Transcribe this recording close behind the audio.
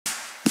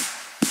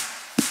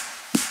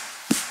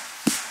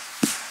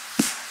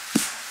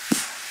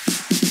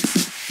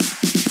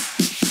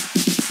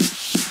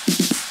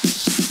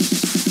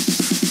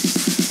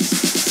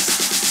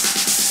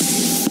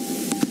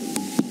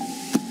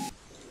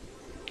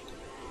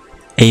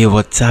Hey,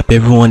 what's up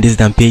everyone, this is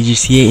Dan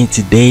Pages here, and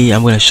today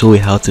I'm gonna show you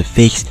how to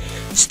fix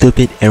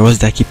stupid errors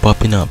that keep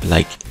popping up,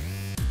 like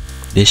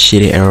this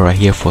shitty error right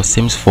here for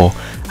Sims 4.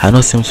 I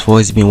know Sims 4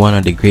 has been one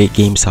of the great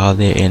games out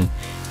there, and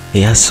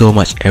it has so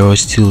much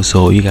errors too,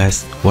 so you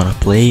guys wanna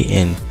play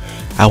and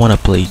I wanna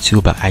play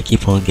too, but I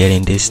keep on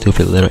getting these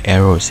stupid little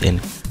errors and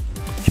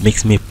it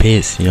makes me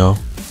pissed, you know.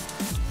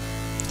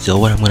 So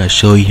what I'm gonna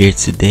show you here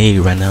today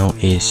right now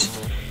is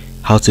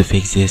how to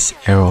fix this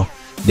error,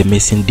 the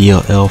missing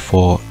DLL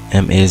for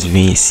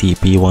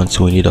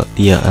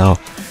MSVCP120.DLL.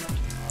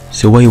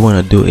 So what you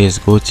want to do is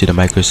go to the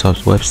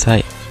Microsoft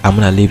website. I'm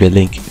gonna leave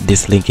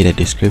this link in the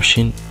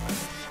description,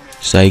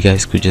 so you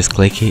guys could just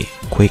click it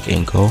quick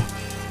and go.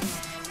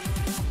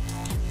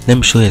 Let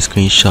me show you a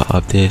screenshot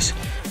of this.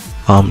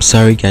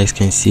 Sorry guys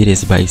can see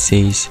this, but it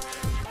says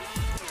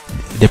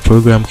the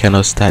program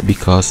cannot start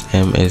because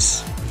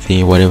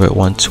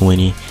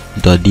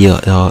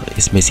MSV120.DLL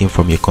is missing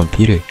from your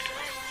computer.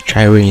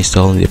 Try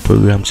reinstalling the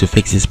program to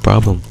fix this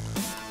problem.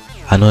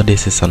 I know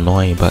this is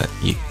annoying, but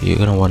you're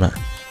gonna wanna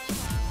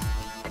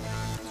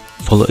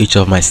follow each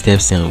of my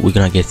steps and we're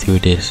gonna get through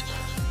this.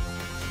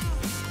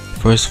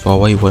 First of all,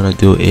 what you wanna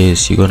do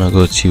is you're gonna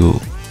go to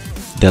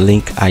the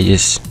link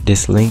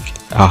this link,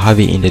 I'll have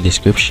it in the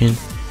description.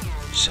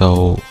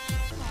 So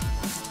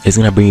it's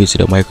gonna bring you to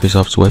the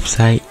Microsoft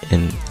website,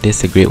 and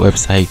this is a great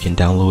website. You can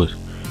download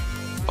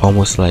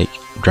almost like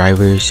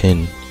drivers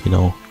and you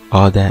know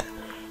all that.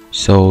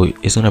 So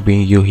it's gonna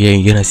bring you here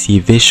and you're gonna see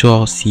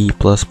Visual C++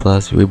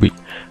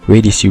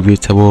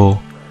 redistributable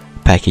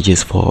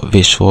packages for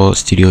Visual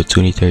Studio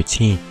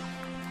 2013.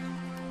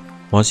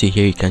 Once you're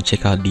here, you can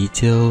check out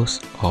details,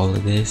 all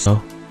of this.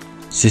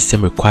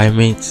 System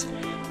requirements,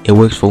 it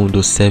works for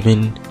Windows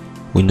 7,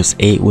 Windows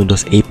 8,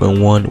 Windows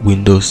 8.1,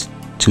 Windows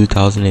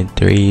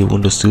 2003,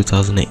 Windows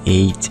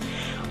 2008,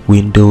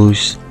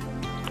 Windows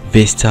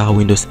Vista,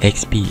 Windows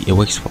XP. It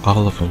works for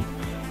all of them.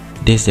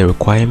 This is the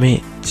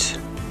requirement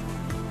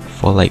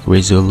for like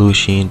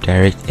resolution,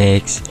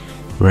 DirectX,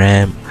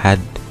 RAM,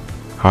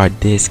 hard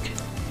disk,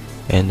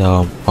 and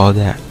all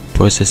that,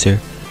 processor.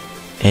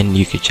 And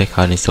you can check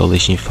out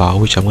installation file,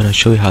 which I'm gonna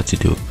show you how to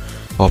do.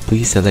 Or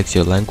please select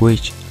your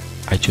language.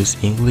 I choose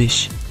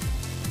English.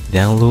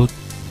 Download.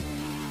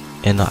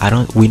 And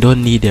we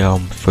don't need the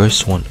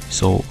first one,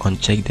 so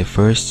uncheck the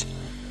first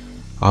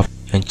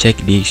and check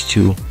these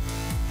two,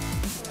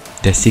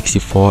 the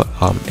 64,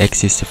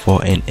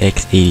 x64 and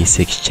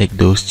x86. Check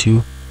those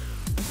two.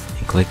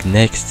 Click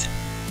next.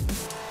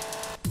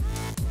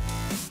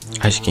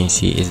 As you can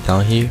see, it's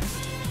down here.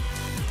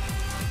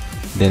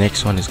 The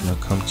next one is gonna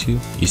come to,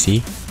 you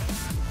see.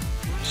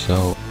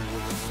 So,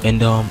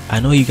 and I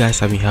know you guys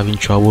have been having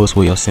troubles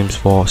with your Sims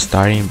 4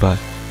 starting, but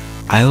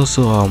I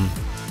also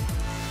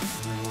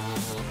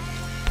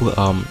put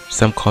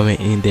some comment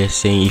in there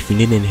saying if you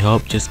need any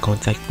help, just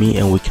contact me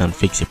and we can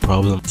fix the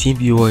problem.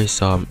 TeamViewer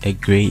is a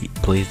great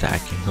place that I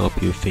can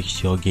help you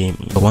fix your game.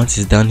 But once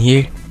it's done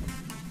here,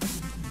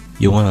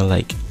 you wanna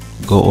like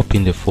go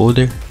open the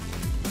folder,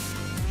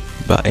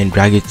 and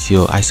drag it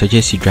to I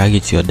suggest you drag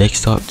it to your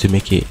desktop to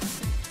make it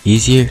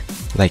easier,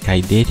 like I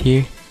did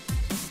here.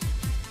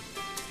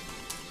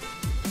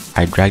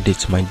 I dragged it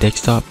to my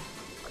desktop,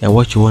 and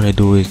what you want to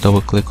do is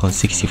double click on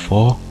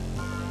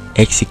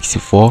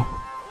x64,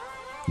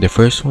 the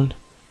first one.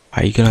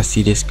 Are you gonna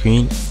see the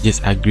screen?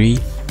 Just agree,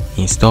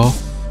 install.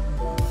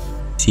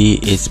 See,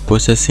 it's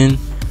processing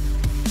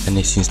and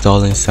it's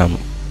installing some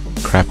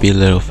crappy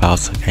little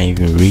files I can't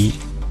even read.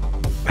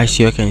 As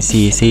you can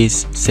see, it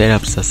says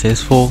setup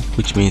successful,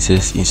 which means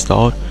it's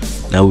installed.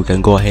 Now we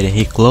can go ahead and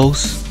hit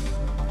close.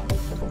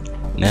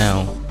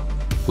 Now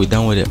we're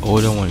done with the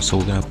older one, so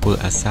we're gonna put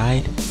it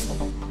aside.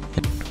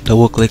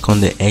 Double click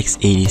on the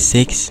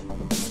x86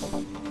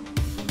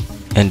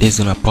 and this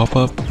is gonna pop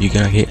up. You're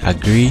gonna hit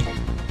agree.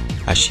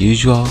 As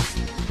usual,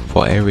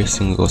 for every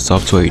single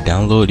software you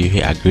download, you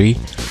hit agree.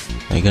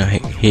 Now you're gonna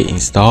hit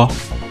install.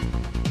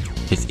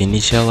 It's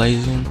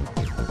initializing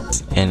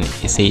and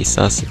it says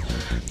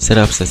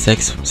setup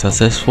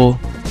successful.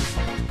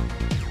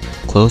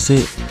 Close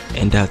it,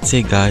 and that's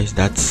it guys.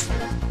 That's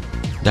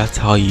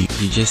how you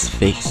just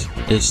fix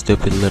this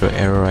stupid little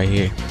error right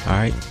here.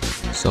 Alright,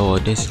 so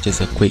this is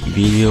just a quick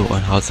video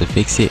on how to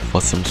fix it for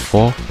Sims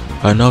 4.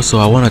 And also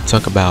I want to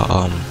talk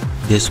about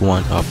this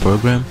one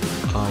program.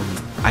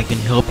 I can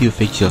help you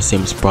fix your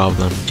Sims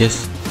problem.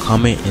 Just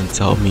comment and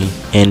tell me,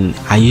 and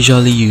I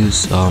usually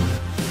use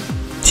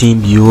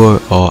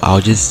TeamViewer, or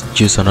I'll just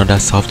choose another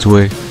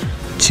software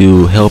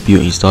to help you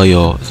install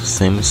your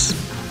Sims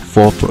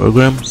 4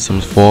 program. So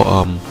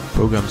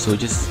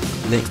just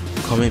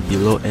comment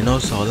below, and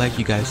also I'd like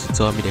you guys to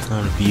tell me the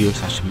kind of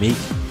videos I should make,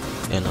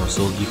 and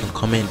also you can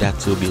comment that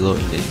too below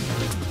in the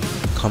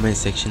comment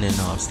section. And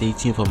stay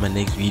tuned for my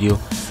next video.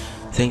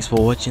 Thanks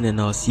for watching, and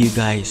I'll see you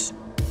guys